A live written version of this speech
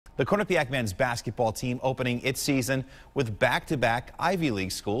The Quinnipiac men's basketball team opening its season with back-to-back Ivy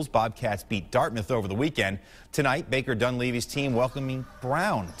League schools. Bobcats beat Dartmouth over the weekend. Tonight, Baker Dunleavy's team welcoming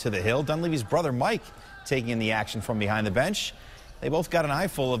Brown to the Hill. Dunleavy's brother Mike taking in the action from behind the bench. They both got an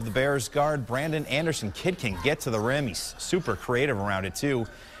eyeful of the Bears guard Brandon Anderson. Kid can get to the rim. He's super creative around it, too.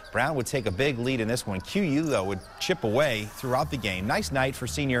 Brown would take a big lead in this one. QU, though, would chip away throughout the game. Nice night for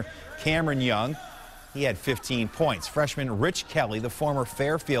senior Cameron Young. He had 15 points. Freshman Rich Kelly, the former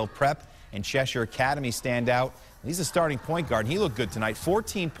Fairfield Prep and Cheshire Academy standout. He's a starting point guard. He looked good tonight.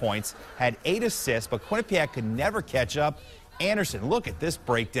 14 points, had 8 assists, but Quinnipiac could never catch up. Anderson, look at this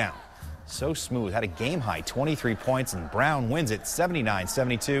breakdown. So smooth. Had a game-high 23 points, and Brown wins it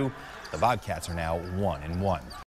 79-72. The Bobcats are now 1-1.